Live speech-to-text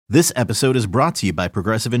This episode is brought to you by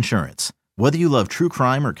Progressive Insurance. Whether you love true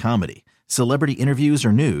crime or comedy, celebrity interviews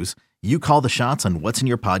or news, you call the shots on what's in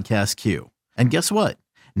your podcast queue. And guess what?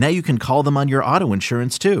 Now you can call them on your auto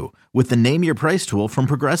insurance too with the Name Your Price tool from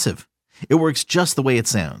Progressive. It works just the way it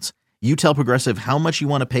sounds. You tell Progressive how much you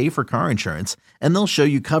want to pay for car insurance, and they'll show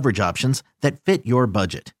you coverage options that fit your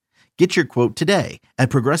budget. Get your quote today at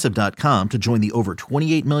Progressive.com to join the over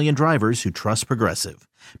 28 million drivers who trust Progressive.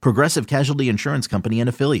 Progressive Casualty Insurance Company and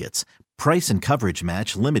Affiliates. Price and coverage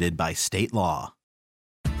match limited by state law.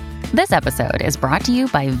 This episode is brought to you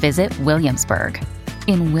by Visit Williamsburg.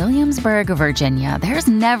 In Williamsburg, Virginia, there's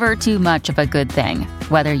never too much of a good thing.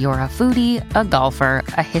 Whether you're a foodie, a golfer,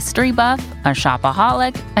 a history buff, a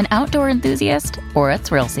shopaholic, an outdoor enthusiast, or a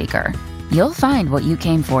thrill seeker, you'll find what you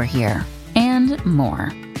came for here and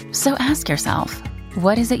more. So ask yourself,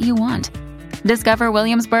 what is it you want? Discover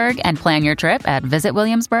Williamsburg and plan your trip at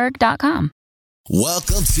visitwilliamsburg.com.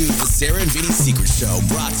 Welcome to the Sarah and Vinny Secret Show,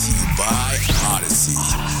 brought to you by Odyssey.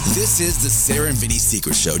 This is the Sarah and Vinny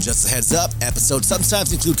Secret Show. Just a heads up, episodes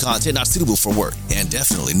sometimes include content not suitable for work and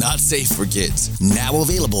definitely not safe for kids. Now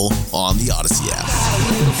available on the Odyssey app.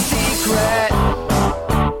 A little secret,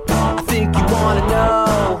 I think you want to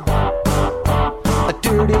know. A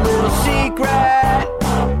dirty little secret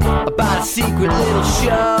about a secret little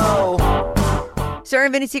show. Sarah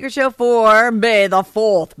and Vinny Secret Show for May the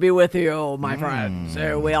 4th be with you, my friends.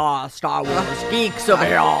 Here we are, Star Wars geeks over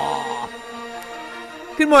here.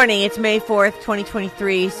 Good morning. It's May 4th,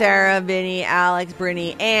 2023. Sarah, Vinny, Alex,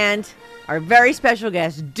 Brittany, and our very special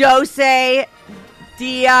guest, Dose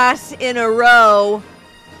Diaz in a row.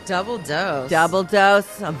 Double dose. Double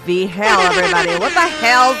dose of V-Hell, everybody. What the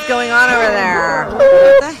hell's going on over there?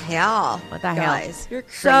 What the hell? What the Guys, hell? you're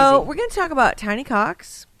crazy. So we're going to talk about tiny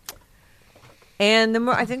cocks. And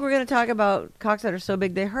I think we're going to talk about cocks that are so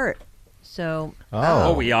big they hurt. So,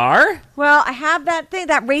 Oh, we are? well, I have that thing,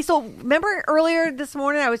 that Rachel. Remember earlier this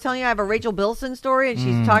morning, I was telling you I have a Rachel Bilson story, and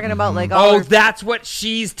she's talking about like all Oh, her- that's what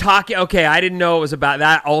she's talking. Okay, I didn't know it was about.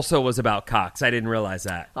 That also was about cocks. I didn't realize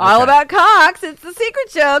that. all Okay. about cocks. It's the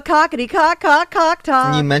Secret Show. Cockity cock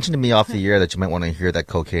talk. You mentioned to me off the air that you might want to hear that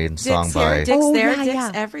cocaine song Dicks by. here, dicks Oh, there, yeah, dicks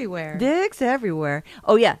yeah. everywhere. Dicks everywhere.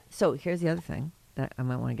 Oh yeah. So here's the other thing that I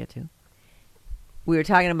might want to get to. We were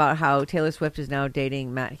talking about how Taylor Swift is now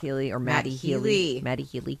dating Matt Healy or Maddie Healy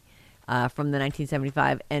from the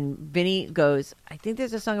 1975. And Vinny goes, I think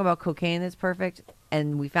there's a song about cocaine that's perfect.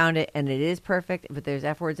 And we found it, and it is perfect, but there's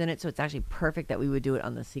F words in it. So it's actually perfect that we would do it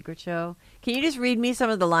on the Secret Show. Can you just read me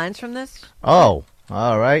some of the lines from this? Oh,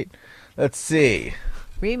 all right. Let's see.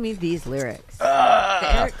 Read me these lyrics.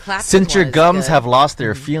 The Eric Clapton Since your was gums good. have lost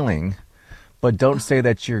their feeling, but don't say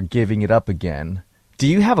that you're giving it up again. Do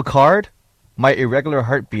you have a card? My irregular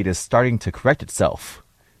heartbeat is starting to correct itself.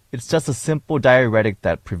 It's just a simple diuretic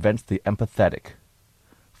that prevents the empathetic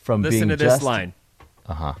from Listen being to this just... line.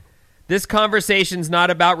 Uh-huh. This conversation's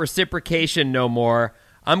not about reciprocation no more.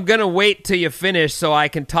 I'm going to wait till you finish so I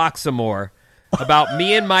can talk some more about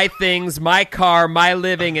me and my things, my car, my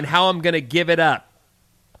living, and how I'm going to give it up.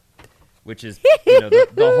 Which is,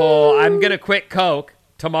 the whole, I'm going to quit Coke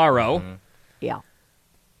tomorrow. Yeah,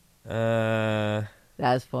 Uh,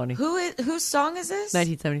 that's funny. Whose song is this?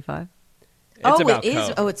 1975. it's about it is.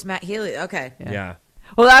 Coke. Oh, it's Matt Healy. Okay. Yeah.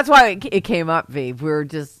 Well, that's why it came up, V. We were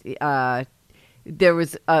just there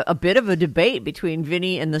was a bit of a debate between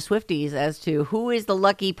Vinny and the Swifties as to who is the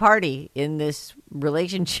lucky party in this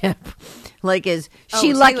relationship. Like, is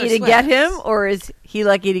she Taylor lucky to get Swift. him, or is he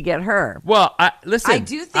lucky to get her? Well, listen. I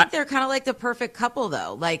do think they're kind of like the perfect couple,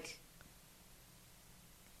 though. Like,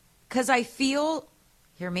 because I feel,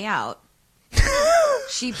 hear me out.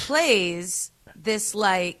 She plays this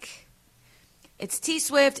like, it's T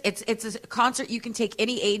Swift. It's a concert you can take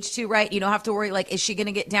any age to, right? You don't have to worry, like, is she going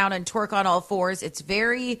to get down and twerk on all fours? It's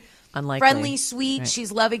very Unlikely. friendly, sweet. Right.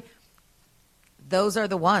 She's loving. Those are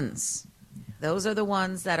the ones. Those are the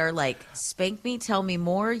ones that are like, spank me, tell me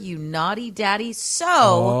more, you naughty daddy.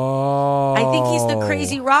 So I think he's the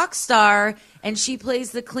crazy rock star, and she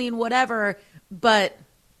plays the clean whatever, but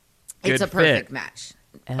it's Good a perfect fit. match.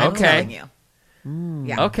 Okay. I'm telling you.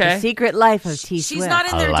 Yeah. Okay. The secret life of T. She's Swift. not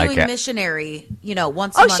in there I like doing it. missionary,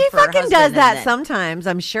 once a Oh, month she for her fucking husband, does and that then- sometimes.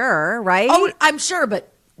 I'm sure, right? Oh, I'm sure,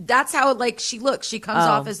 but that's how she looks. She comes Oh.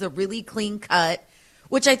 off as the really clean cut,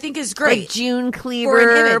 which I think is great. like June for an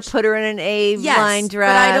Cleaver, image. put her in an A Yes, line dress.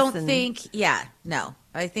 but I don't and- think. Yeah, no,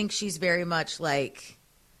 I think she's very much like,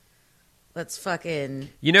 let's fucking.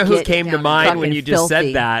 You know who get came to down mind fucking when you just filthy.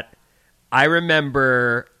 said that? I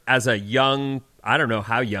remember as a young, I don't know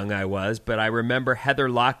how young I was, but I remember Heather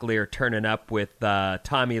Locklear turning up with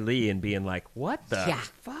Tommy Lee and being like, what the Yeah.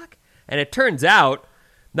 fuck? And it turns out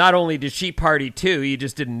not only did she party too, you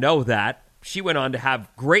just didn't know that. She went on to have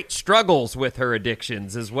great struggles with her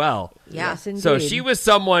addictions as well. Yeah. Yes, indeed. So she was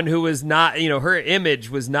someone who was not, her image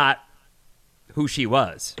was not who she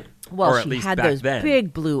was. Well, or at she least had back those then.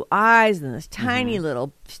 big blue eyes and this tiny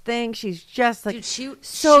little thing. She's just like Dude, she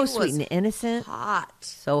so was sweet and innocent. hot.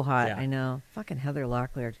 So hot, Yeah. I know. Fucking Heather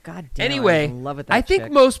Locklear. God damn. Anyway, I'm in love with that I think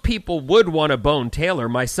chick. most people would want to bone Taylor,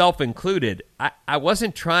 myself included. I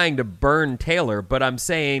wasn't trying to burn Taylor, but I'm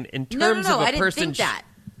saying in terms No, of a I didn't person, think that.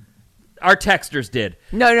 our texters did.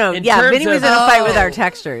 No, in yeah, terms Vinny was of- in a fight with our Oh.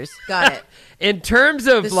 texters. Got it. In terms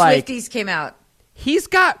of The like, Swifties came out. he's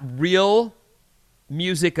got real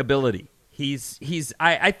music ability.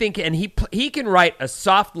 I think, and he can write a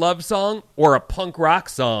soft love song or a punk rock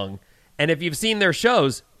song. And if you've seen their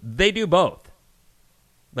shows, they do both.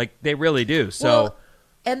 Like they really do. So, Well,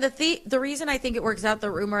 and the reason I think it works out, the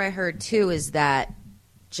rumor I heard too, is that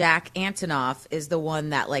Jack Antonoff is the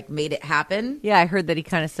one that like made it happen. Yeah, I heard that he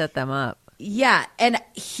kind of set them up. Yeah, and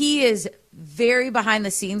he is very behind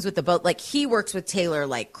the scenes with the boat. Like he works with Taylor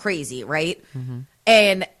like crazy, right?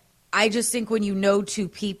 And I just think when you know two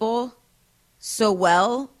people so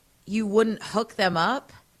well, you wouldn't hook them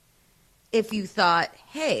up if you thought,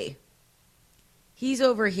 hey, he's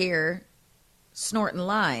over here snorting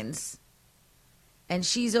lines and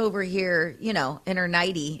she's over here, in her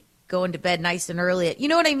nighty going to bed nice and early. You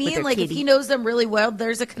know what I mean? her Like if kitty. he knows them really well,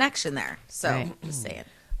 there's a connection there. So Right. just saying.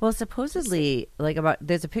 Well, supposedly,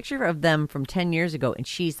 there's a picture of them from 10 years ago, and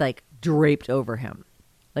she's like draped over him.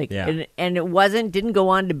 Like, Yeah. and it didn't go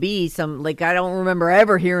on to be some, like, I don't remember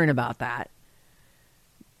ever hearing about that.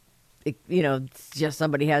 It's just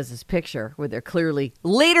somebody has this picture where they're clearly,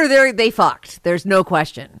 later they fucked. There's no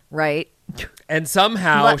question, right? and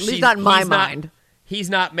somehow At least not in my he's mind. He's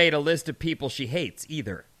not made a list of people she hates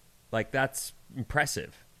either. Like that's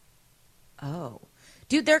impressive. Oh,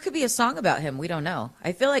 dude, there could be a song about him. We don't know.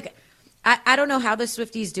 I feel like I don't know how the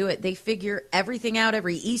Swifties do it. They figure everything out,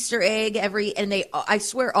 every Easter egg, I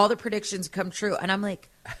swear all the predictions come true. And I'm like,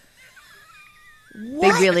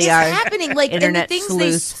 what really is are happening? Like, and the internet things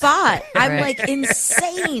they sleuths. spot, I'm Right. like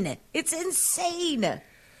insane. It's insane.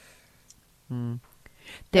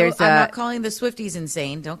 There's I'm not calling the Swifties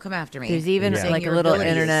insane. Don't come after me. There's even I'm saying like a your little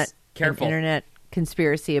abilities. Careful. internet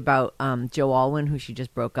conspiracy about Joe Alwyn, who she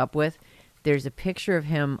just broke up with. There's a picture of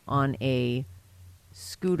him on a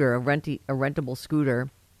scooter, a rentable scooter,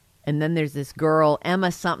 and then there's this girl,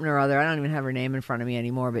 Emma something or other. I don't even have her name in front of me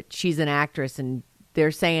anymore, but she's an actress, and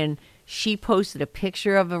they're saying she posted a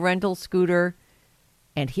picture of a rental scooter,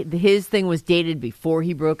 and his thing was dated before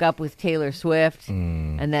he broke up with Taylor Swift,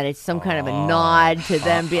 and that it's some kind of a nod to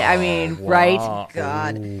them. Right?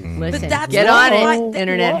 God. Listen, But that's get on why- it,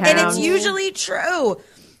 internet And it's hound. usually true.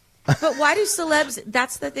 But why do celebs,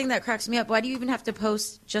 that's the thing that cracks me up. Why do you even have to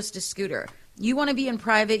post just a scooter? You want to be in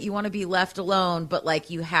private, you want to be left alone, but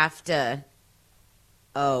like you have to,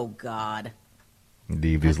 oh God.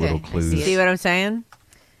 Leave these Okay, little I see clues. it. See what I'm saying?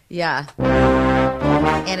 Yeah.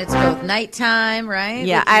 And it's both nighttime, right?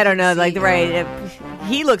 Yeah, Like, you I don't can know. see- Like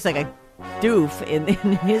he looks like a doof in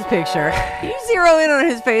his picture. You zero in on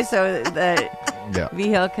his face so that Yeah.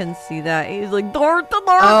 VL can see that. He's like, "Dor, dor,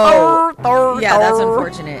 Oh. dor, dor, Yeah, that's dor."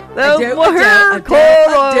 unfortunate. That's I do, my I do, hair I do, color.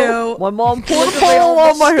 I do. My mom put a Look at pole my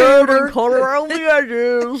on my head scooter. and color around the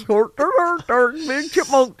edges. Dor, dor, dor, dor, big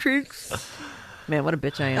chipmunk cheeks. Man, what a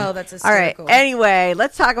bitch I am. Oh, that's all right. hysterical. Anyway,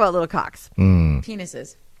 let's talk about little cocks.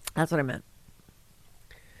 Penises. That's what I meant.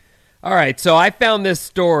 All right, so I found this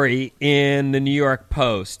story in the New York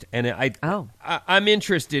Post, and I'm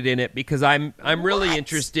interested in it because I'm really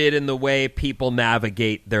interested in the way people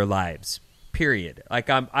navigate their lives. Period. Like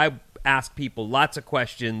I ask people lots of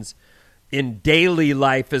questions in daily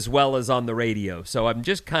life as well as on the radio. So I'm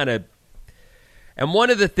just kind of, and one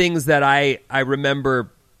of the things that I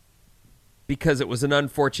remember, because it was an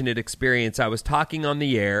unfortunate experience, I was talking on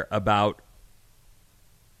the air about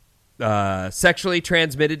sexually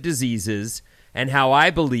transmitted diseases and how I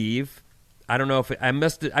believe, I don't know if I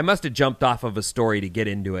must have jumped off of a story to get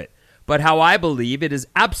into it, but how I believe it is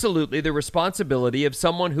absolutely the responsibility of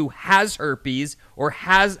someone who has herpes or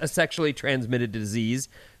has a sexually transmitted disease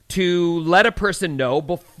to let a person know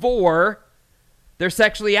before they're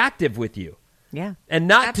sexually active with you. Yeah. And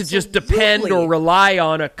not to just depend Absolutely. or rely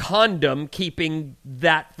on a condom keeping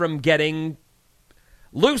that from getting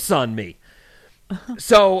loose on me.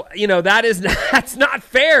 So, that's not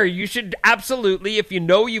fair. You should absolutely, if you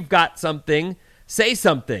know you've got something, say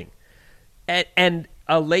something. And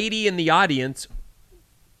a lady in the audience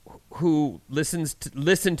who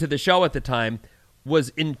listened to the show at the time was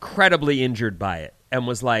incredibly injured by it and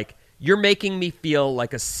was like, you're making me feel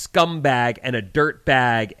like a scumbag and a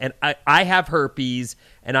dirtbag, and I have herpes,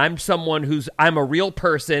 and I'm I'm a real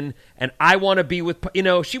person, and I want to be with,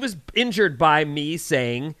 she was injured by me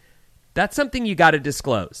saying, that's something you got to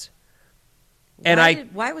disclose. And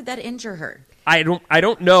why would that injure her? I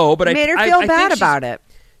don't know, but it made her feel bad about it.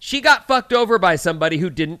 She got fucked over by somebody who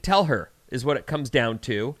didn't tell her, is what it comes down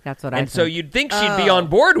to. That's what I And think. so you'd think she'd be on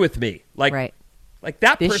board with me. Right. Like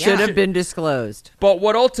that This person should have been disclosed. But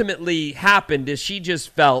what ultimately happened is she just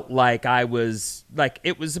felt like it was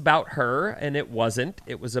about her, and it wasn't.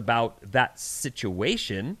 It was about that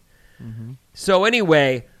situation. Mm-hmm. So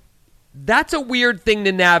anyway, that's a weird thing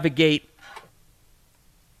to navigate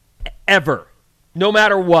ever, no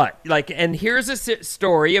matter what. And here's a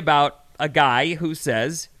story about a guy who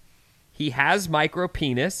says he has micro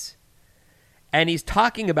penis, and he's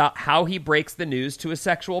talking about how he breaks the news to his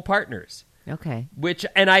sexual partners. Okay.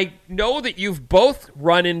 And I know that you've both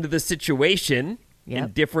run into the situation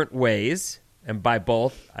in different ways. And by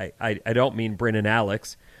both, I don't mean Bryn and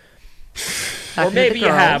Alex. Or maybe you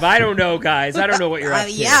have. I don't know, guys. I don't know what you're up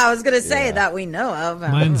to. Yeah, I was going to say that we know of.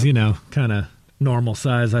 Mine's, kind of normal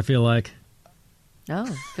size, I feel like. Oh,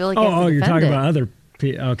 feel like you're talking about other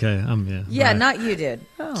people. Okay, Yeah, right. not you, dude.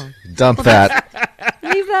 Oh. Dump that.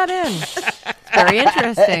 Leave that in. It's very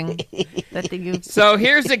interesting. So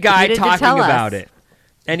here's a guy talking about it.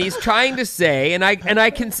 And he's trying to say, and I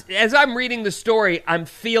can, as I'm reading the story, I'm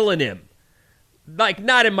feeling him. Like,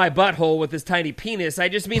 not in my butthole with his tiny penis. I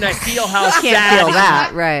just mean I feel how sad. Can't feel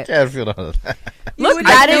that, right. Can't feel none of that. Look,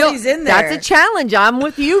 he's in there. That's a challenge. I'm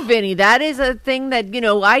with you, Vinny. That is a thing that,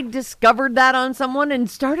 I discovered that on someone and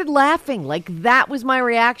started laughing. Like, that was my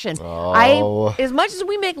reaction. Oh. As much as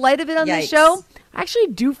we make light of it on this show, I actually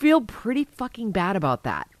do feel pretty fucking bad about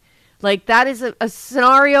that. Like, that is a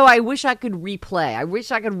scenario I wish I could replay. I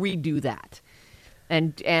wish I could redo that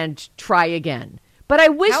and try again. But I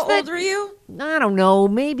wish How old were you? I don't know,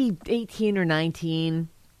 maybe 18 or 19.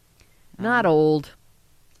 Not old.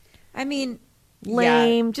 I mean,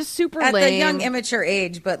 lame, just super at lame. At the young, immature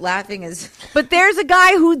age, but laughing is... But there's a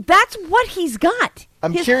guy who, that's what he's got.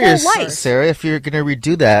 I'm his curious, whole life. Sarah, if you're going to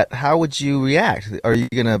redo that, how would you react? Are you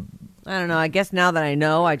going to... I don't know. I guess now that I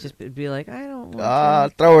know, I just be like, I don't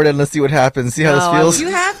want to. Throw it in, let's see what happens, see how this feels. You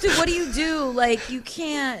have to, what do you do? Like, you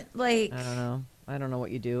can't, like... I don't know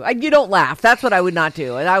what you do. You don't laugh. That's what I would not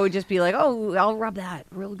do. And I would just be like, oh, I'll rub that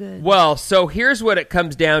real good. Well, so here's what it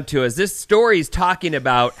comes down to is this story's talking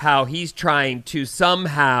about how he's trying to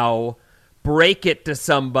somehow break it to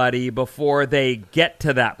somebody before they get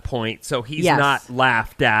to that point. So he's not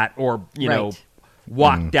laughed at or,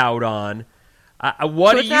 walked out on.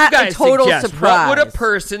 What do you guys suggest? Surprise. What would a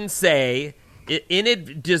person say?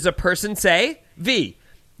 Does a person say, V,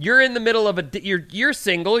 you're in the middle of you're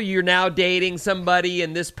single, you're now dating somebody,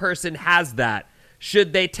 and this person has that.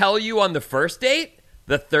 Should they tell you on the first date,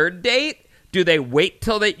 the third date? Do they wait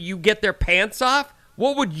till you get their pants off?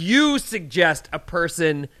 What would you suggest a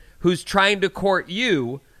person who's trying to court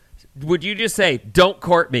you? Would you just say, don't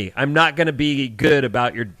court me. I'm not going to be good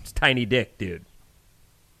about your tiny dick, dude.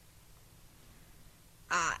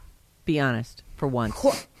 Be honest, for once.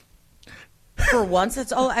 For once,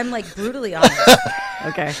 that's all. I'm like brutally honest.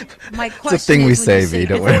 Okay. My question it's a thing is, we say, V.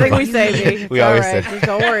 Don't worry. It's a thing we say, V. We always say. Just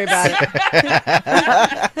don't worry about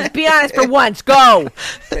it. Just be honest for once. Go.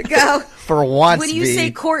 Go. For once, When you V.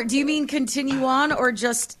 say court, do you mean continue on or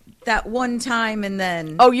just that one time and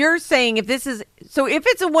then? Oh, you're saying if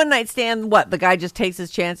it's a one night stand, what, the guy just takes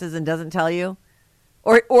his chances and doesn't tell you?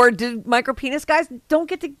 Or do micro penis guys don't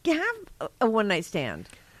get to have a one night stand?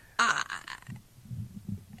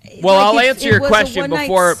 Well, like I'll answer your question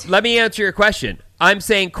before. night... Let me answer your question. I'm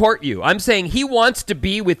saying court you. I'm saying he wants to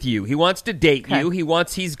be with you. He wants to date you.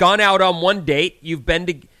 He's gone out on one date. You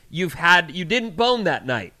didn't bone that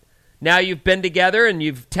night. Now you've been together and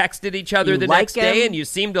you've texted each other the next day and you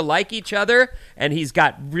seem to like each other. And he's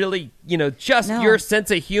got really, your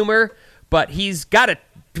sense of humor, but he's got a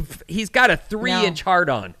 3-inch hard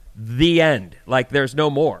on. The end. Like there's no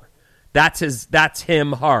more. That's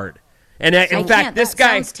him hard. And in fact, this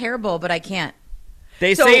guy sounds terrible, but I can't.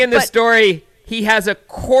 They say in the story he has a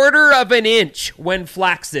 1/4 of an inch when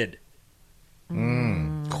flaccid.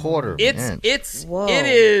 1/4 inch.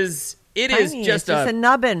 It is just a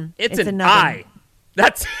nubbin. It's an nubbin. Eye.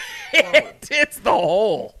 That's it. It's the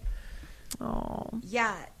hole. Oh.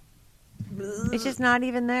 Yeah. It's just not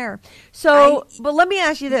even there. So, but let me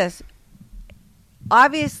ask you this.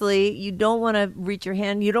 Obviously, you don't want to reach your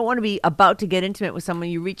hand. You don't want to be about to get intimate with someone.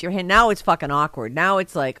 You reach your hand. Now it's fucking awkward. Now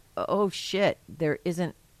it's like, oh, shit. There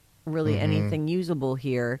isn't really anything usable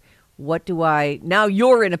here. What do I... Now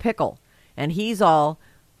you're in a pickle. And he's all,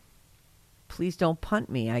 please don't punt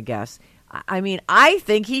me, I guess. I mean, I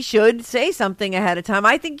think he should say something ahead of time.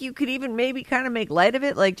 I think you could even maybe kind of make light of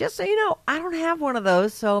it. Like, just so you know, I don't have one of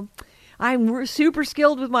those. So I'm super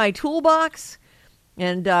skilled with my toolbox.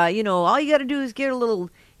 And, all you got to do is get a little,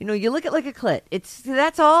 you look at like a clit.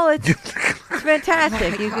 That's all. It's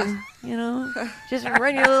fantastic. You can, just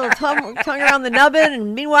run your little tongue around the nubbin.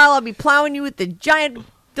 And meanwhile, I'll be plowing you with the giant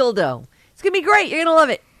dildo. It's going to be great. You're going to love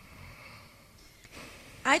it.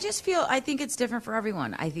 I think it's different for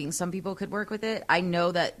everyone. I think some people could work with it. I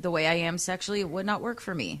know that the way I am sexually, it would not work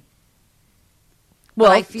for me.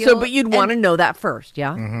 Well, but you'd want to know that first,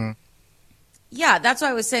 yeah? Mm-hmm. Yeah, that's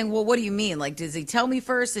why I was saying, well, what do you mean? Like, does he tell me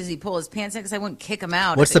first? Does he pull his pants in? Because I wouldn't kick him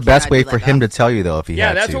out. What's the best way for him to tell you, though, if he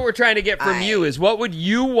had to? Yeah, that's what we're trying to get from you is what would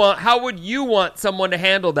you want? How would you want someone to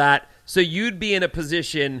handle that so you'd be in a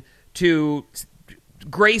position to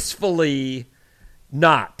gracefully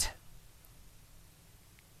not?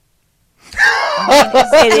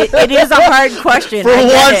 It is a hard question. For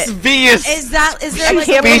once, V is there like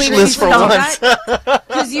speechless for once.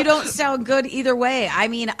 Because you don't sound good either way. I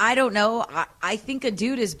mean, I don't know. I think a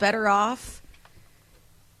dude is better off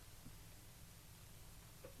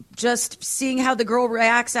just seeing how the girl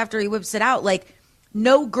reacts after he whips it out. Like,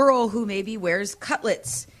 no girl who maybe wears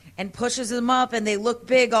cutlets and pushes them up and they look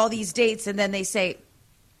big all these dates and then they say,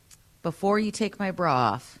 before you take my bra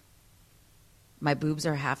off, my boobs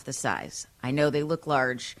are half the size. I know they look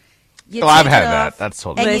large. I've had that. That's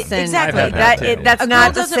totally Listen, exactly. That's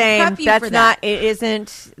not the same. That's not. It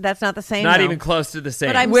isn't. That's not the same. Not even close to the same.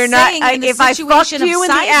 But I'm We're saying not. in the If I fucked situation you of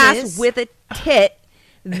in the ass sizes, with a tit,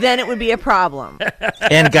 then it would be a problem.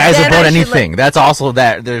 And guys Then will I vote should anything. That's also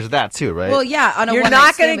that. There's that too, right? well, yeah, on a You're one-night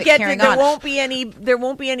not stand, going but to get. carrying There on. won't be any. There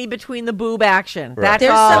won't be any between the boob action. Right. That's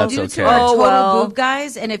There's all. some That's dudes okay. who are Oh, total well. boob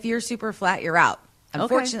guys, and if you're super flat, you're out.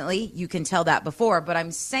 Unfortunately, you can tell that before. But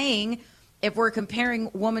I'm saying, if we're comparing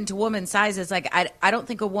woman to woman sizes, like I don't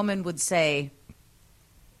think a woman would say,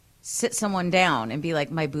 sit someone down and be like,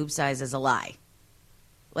 my boob size is a lie.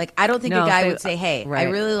 Like, I don't think No, a guy they- would say, hey, I right.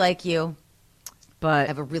 really like you. I But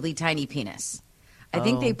have a really tiny penis. I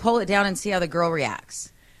think they pull it down and see how the girl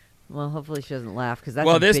reacts. well, hopefully she doesn't laugh because that's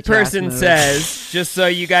Well, a this bitch-ass person move. says, just so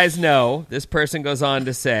you guys know, this person goes on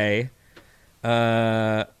to say,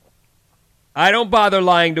 I don't bother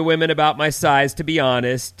lying to women about my size, to be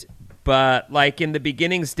honest, but like in the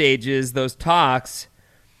beginning stages, those talks,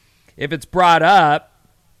 if it's brought up,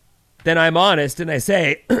 then I'm honest and I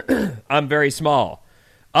say, I'm very small.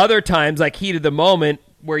 Other times, like heat of the moment,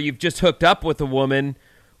 where you've just hooked up with a woman,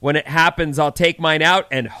 when it happens, I'll take mine out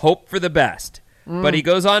and hope for the best. But he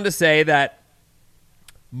goes on to say that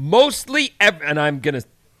mostly, and I'm gonna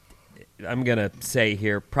say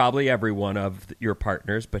here probably every one of your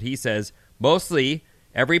partners, but he says mostly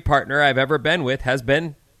every partner I've ever been with has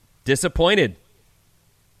been disappointed,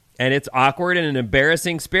 and it's awkward and an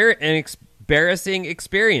embarrassing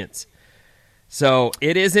experience. So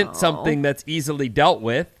it isn't something that's easily dealt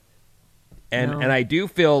with, and I do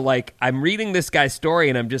feel like I'm reading this guy's story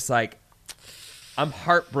and I'm just like, I'm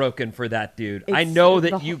heartbroken for that dude. I know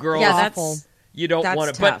that you girls, you don't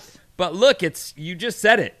want it, but look, you just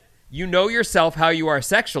said it. You know yourself how you are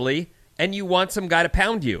sexually, and you want some guy to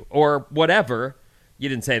pound you or whatever. You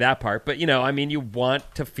didn't say that part, but you want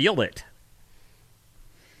to feel it.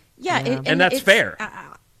 Yeah, and that's fair.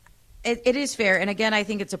 It is fair, and again, I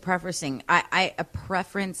think it's a preference thing. A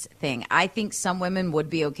preference thing. I think some women would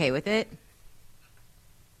be okay with it.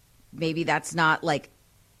 Maybe that's not like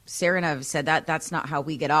Sarah and I have said that. That's not how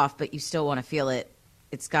we get off, but you still want to feel it.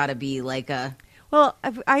 It's got to be like a. Well,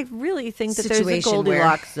 I really think that there's a situation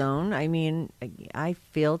Goldilocks zone. I mean, I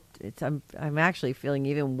feel I'm actually feeling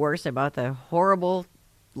even worse about the horrible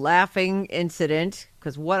laughing incident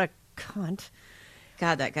because what a cunt.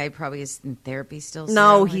 God, that guy probably is in therapy still.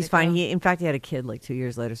 No, he's fine. In fact, he had a kid like 2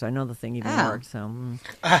 years later, so I know the thing even worked. So,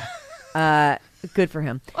 good for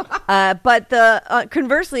him. But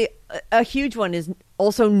conversely, a huge one is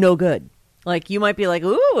also no good. Like you might be like,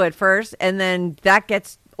 ooh, at first, and then that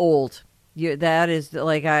gets old. That is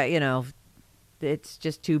like, it's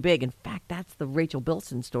just too big. In fact, that's the Rachel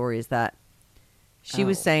Bilson story. Is that she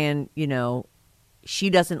was saying, she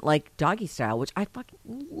doesn't like doggy style, which I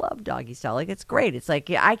fucking love doggy style. Like, it's great. It's like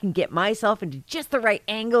I can get myself into just the right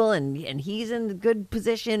angle, and he's in the good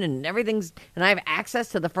position, and everything's, and I have access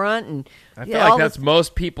to the front. And I feel like that's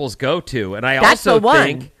most people's go-to. And I That's also the one.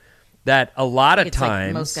 think that a lot of It's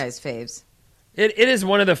times, like most guys' faves. it is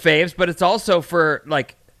one of the faves, but it's also for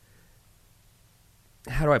like,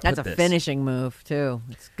 how do I put that's this? a finishing move too.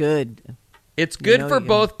 It's good. It's good know for you-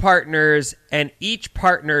 both partners, and each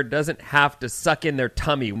partner doesn't have to suck in their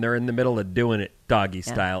tummy when they're in the middle of doing it doggy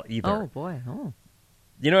style either. Oh boy. Oh.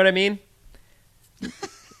 You know what I mean?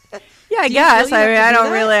 Yeah, I Do you guess. feel you have to I do don't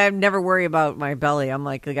that? really. I never worry about my belly. I'm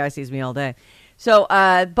like, the guy sees me all day. So,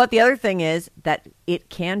 but the other thing is that it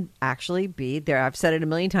can actually be there. I've said it a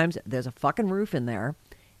million times. There's a fucking roof in there,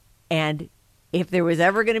 and if there was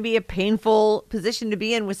ever going to be a painful position to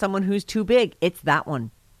be in with someone who's too big, it's that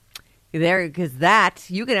one. There, because that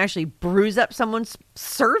you can actually bruise up someone's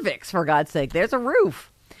cervix. For God's sake, there's a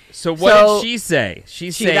roof. So what did she say?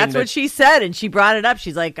 She's saying That's that what she said, and she brought it up.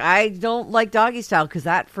 She's like, I don't like doggy style because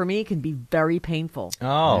that for me can be very painful.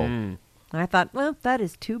 Oh. And I thought, well, that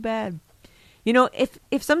is too bad. You know,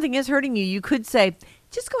 if something is hurting you, you could say,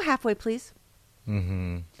 just go halfway, please.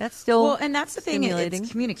 Mm-hmm. That's still Well, and that's the thing. stimulating.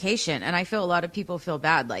 It's communication, and I feel a lot of people feel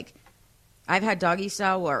bad. Like I've had doggy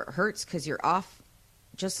style where it hurts because you're off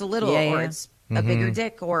just a little, Yeah, or yeah. it's a bigger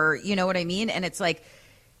dick, or you know what I mean. And it's like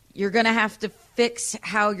you're gonna have to fix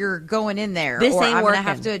how you're going in there, This or ain't I'm working. gonna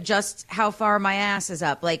have to adjust how far my ass is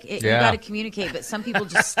up. Like you Yeah. got to communicate, but some people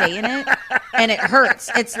just stay in it, and it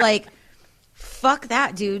hurts. It's like. Fuck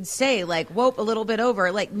that, dude. Say, like, whoop, a little bit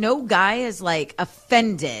over. Like, no guy is, like,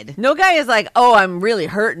 offended. No guy is like, oh, I'm really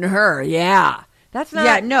hurting her. Yeah. That's not.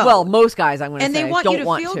 Yeah, no. Well, most guys, I'm going to And say, they want don't you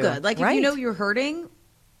to feel good. Like, if Right. you know you're hurting,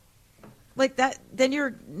 like that, then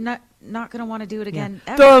you're not going to want to do it again.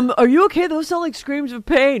 Ever. Are you okay? Those sound like screams of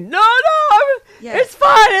pain. No, Yeah. it's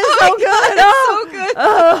fine. It's so good. It's so good.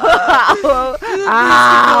 Oh.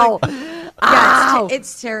 Ow. Yeah, Ow.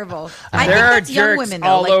 it's terrible. I There think are that's young jerks women, though.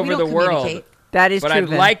 all Like, over we don't the world. communicate. That is But true. I'd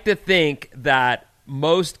like to think that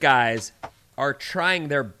most guys are trying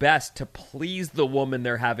their best to please the woman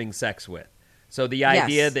they're having sex with. So the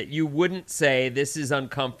idea Yes. that you wouldn't say, this is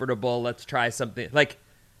uncomfortable, let's try something. Like,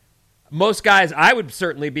 most guys, I would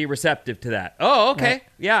certainly be receptive to that. Oh, okay. Right.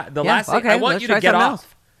 Yeah, the Yeah, last thing, okay, I want let's you to try get something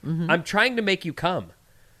off. else. I'm trying to make you come.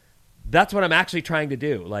 That's what I'm actually trying to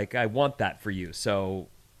do. Like, I want that for you. So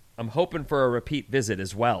I'm hoping for a repeat visit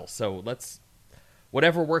as well. So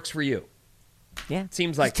whatever works for you. Yeah. It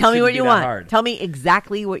seems like Just tell it me shouldn't what be you that want. hard. Tell me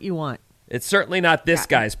exactly what you want. It's certainly not this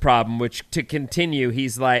guy's problem, which to continue,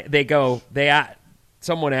 he's like,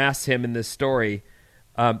 someone asked him in this story,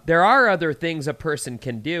 there are other things a person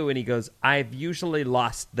can do. And he goes, I've usually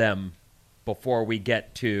lost them before we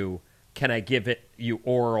get to, can I give it you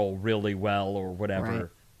oral really well or whatever? Right.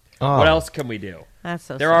 Oh. What else can we do? That's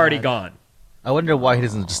so They're already sad. gone. I wonder why he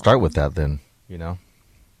doesn't just start with that then, you know?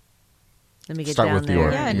 Let me get Start down with there.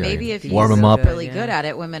 your- Yeah, and Yeah, maybe if he's warm 'em up. really good at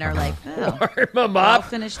it, women are like, oh, Warm them I'll up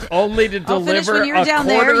finish only to I'll finish deliver when you're a down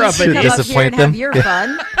there. quarter You of can an come inch. up here Disappoint and have them. your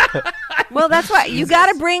fun. Well, that's why you got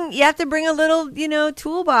to bring. You have to bring a little,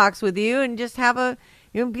 toolbox with you, and just have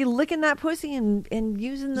be licking that pussy and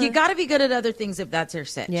using the. You got to be good at other things if that's your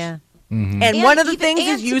sitch. Yeah. Mm-hmm. And one of the even- things and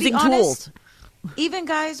is to be using honest, tools. Even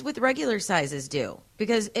guys with regular sizes do,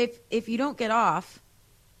 because if you don't get off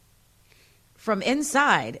from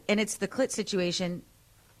inside and it's the clit situation,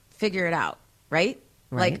 figure it out, right?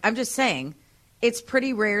 Right. Like, I'm just saying, it's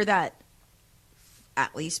pretty rare that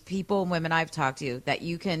at least people and women I've talked to that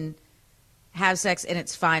you can have sex and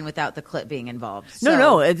it's fine without the clit being involved. No, So-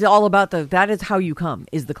 no, it's all about that is how you come,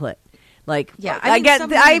 is the clit. Like, Yeah, I mean, get. some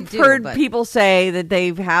women I've do, heard but- people say that they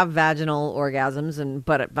have vaginal orgasms,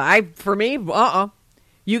 but for me,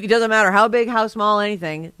 it doesn't matter how big, how small,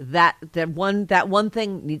 anything. That one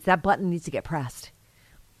thing that button needs to get pressed,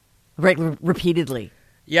 repeatedly.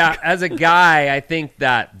 Yeah, as a guy, I think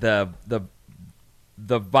that the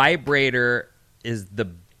vibrator is the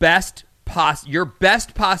best your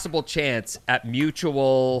best possible chance at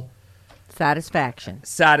mutual Satisfaction.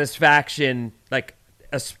 like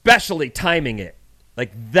especially timing it.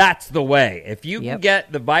 Like, that's the way. If you can Yep.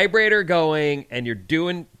 get the vibrator going and you're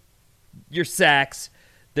doing your sex,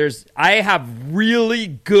 I have really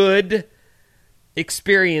good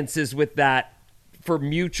experiences with that for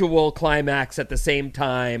mutual climax at the same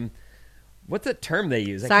time. What's the term they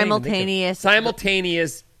use? I can't even think of-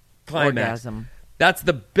 simultaneous climax. Orgasm. That's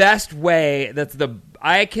the best way.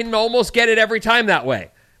 I can almost get it every time that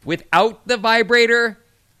way. Without the vibrator,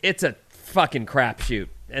 it's a fucking crapshoot.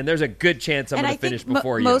 And there's a good chance I'm And going I to finish think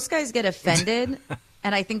before you. most guys get offended,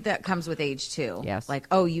 and I think that comes with age too. Yes. Like,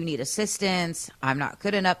 oh, you need assistance. I'm not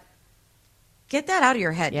good enough. Get that out of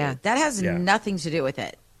your head, Yeah. dude. That has Yeah. nothing to do with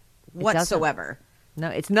it whatsoever. No,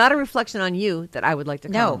 it's not a reflection on you that I would like to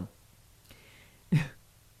come. No.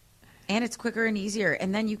 And it's quicker and easier,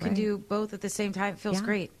 and then you can Right. do both at the same time. It feels Yeah.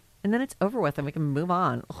 great. And then it's over with, and we can move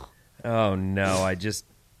on. Ugh. Oh no! I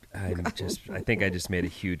think I just made a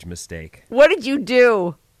huge mistake. What did you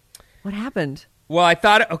do? What happened? Well, I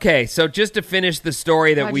thought, okay, so just to finish the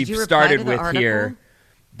story that Did we've you reply started to the with article? here,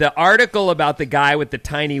 the article about the guy with the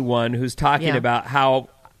tiny one who's talking Yeah. about how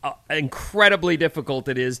incredibly difficult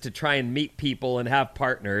it is to try and meet people and have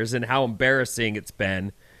partners and how embarrassing it's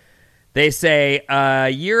been. They say a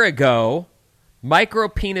year ago,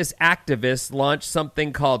 micropenis activists launched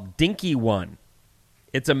something called Dinky One.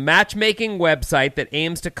 It's a matchmaking website that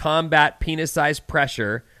aims to combat penis-sized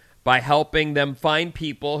pressure by helping them find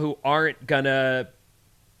people who aren't gonna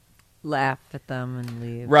Laugh at them and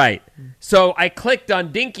leave. Right. So I clicked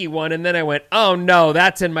on Dinky One, and then I went, oh, no,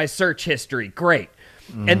 that's in my search history. Great.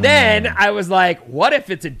 And then I was like, what if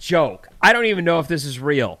it's a joke? I don't even know if this is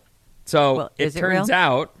real. So Well, it is it turns real?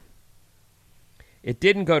 out it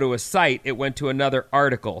didn't go to a site. It went to another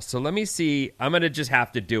article. So let me see. I'm going to just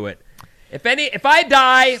have to do it. If I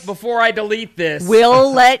die before I delete this.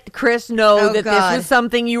 We'll let Chris know Oh, that God. this was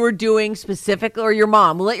something you were doing specifically, or your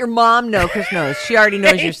mom. We'll let your mom know. Chris knows. She already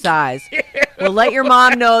knows your size. We'll let your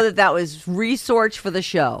mom know that was research for the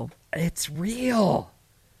show. It's real.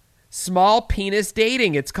 Small penis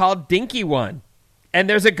dating. It's called Dinky One. And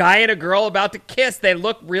there's a guy and a girl about to kiss. They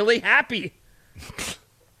look really happy.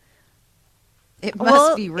 It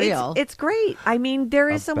must be real. It's great. I mean, there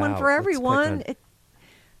is someone About. for Let's everyone. click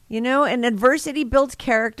And adversity builds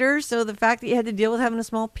character. So the fact that you had to deal with having a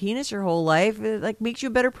small penis your whole life, it makes you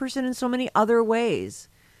a better person in so many other ways.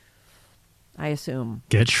 I assume.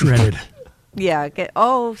 Get shredded. Yeah. Hit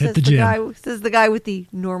Says the gym. the guy with the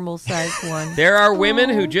normal sized one. There are women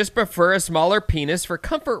who just prefer a smaller penis for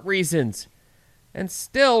comfort reasons and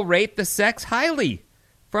still rate the sex highly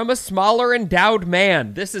from a smaller endowed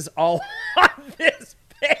man. This is all on this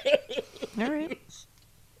page. All right.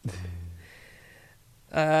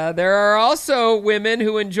 There are also women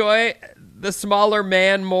who enjoy the smaller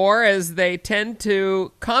man more as they tend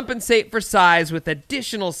to compensate for size with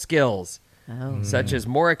additional skills, such as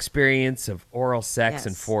more experience of oral sex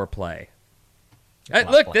and Yes. foreplay.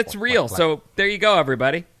 Look, that's real. So there you go,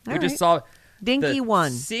 everybody. We All just right. saw Dinky the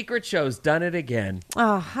One. Secret Show's done it again.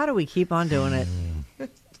 Oh, how do we keep on doing it?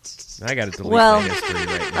 I got to delete Well, my history right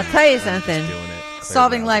now. I'll tell you I'm just something. doing it. Clear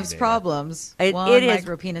Solving browser life's data. problems. It One is-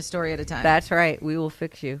 micro penis story at a time. That's right. We will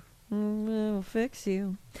fix you. We'll fix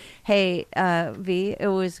you. Hey, V, it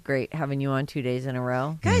was great having you on 2 days in a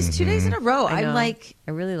row. Guys, 2 days in a row. I know.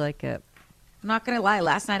 I'm really like it. I'm not gonna lie.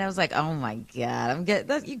 Last night I was like, "Oh my god,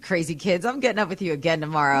 you crazy kids! I'm getting up with you again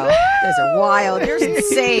tomorrow. You guys are wild. You're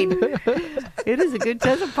insane." It is a good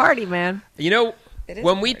time of party, man. You know,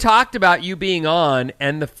 when we talked about you being on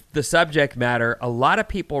and the subject matter, a lot of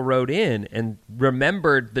people wrote in and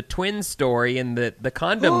remembered the twin story and the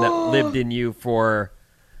condom that lived in you for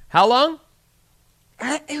how long?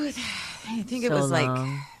 I think it So was like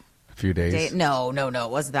long. A few days. no,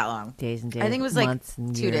 it wasn't that long. Days and days. I think it was like months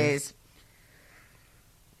and 2 years. days.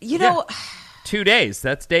 You know, 2 days.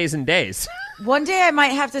 That's days and days. one day I might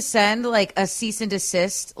have to send like a cease and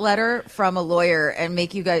desist letter from a lawyer and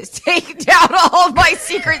make you guys take down all of my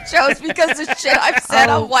secret shows because the shit I've said.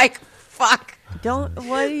 I'm like, fuck. Don't.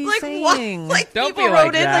 What are you Like saying? what? Like Don't people be like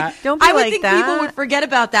wrote in. that. Like Don't be I would like think that. people would forget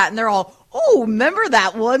about that, and they're all, "Oh, remember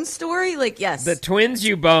that one story?" Like, yes, The twins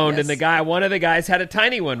you boned Yes. and one of the guys had a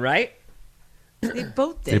tiny one, right? they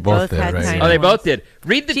both did. They both did, had right? tiny Oh, they ones. both did.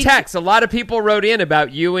 Read the text. A lot of people wrote in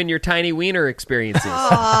about you and your tiny wiener experiences.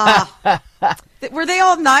 Were they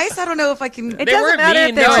all nice? I don't know if I can. It They doesn't weren't matter mean,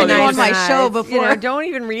 if they no, were they nice on my or not. show You know, before. don't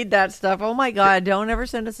even read that stuff. Oh my God! Don't ever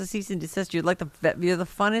send us a cease and desist. You're like you're the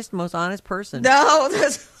funnest, most honest person. No,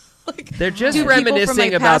 that's like, They're just Dude, people from my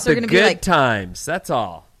reminiscing about past are the gonna good be like- times. That's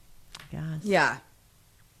all. God. yeah,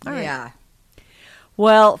 right. yeah.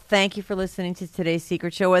 Well, thank you for listening to today's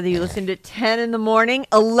Secret Show. Whether you listened at 10 in the morning,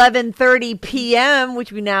 11:30 p.m.,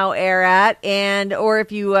 which we now air at, or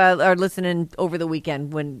if you are listening over the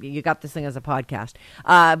weekend when you got this thing as a podcast.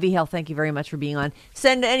 V-Hell, thank you very much for being on.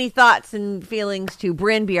 Send any thoughts and feelings to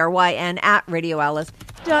Bryn, BRYN, at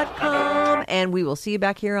radioalice.com, and we will see you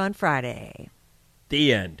back here on Friday.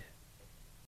 The end.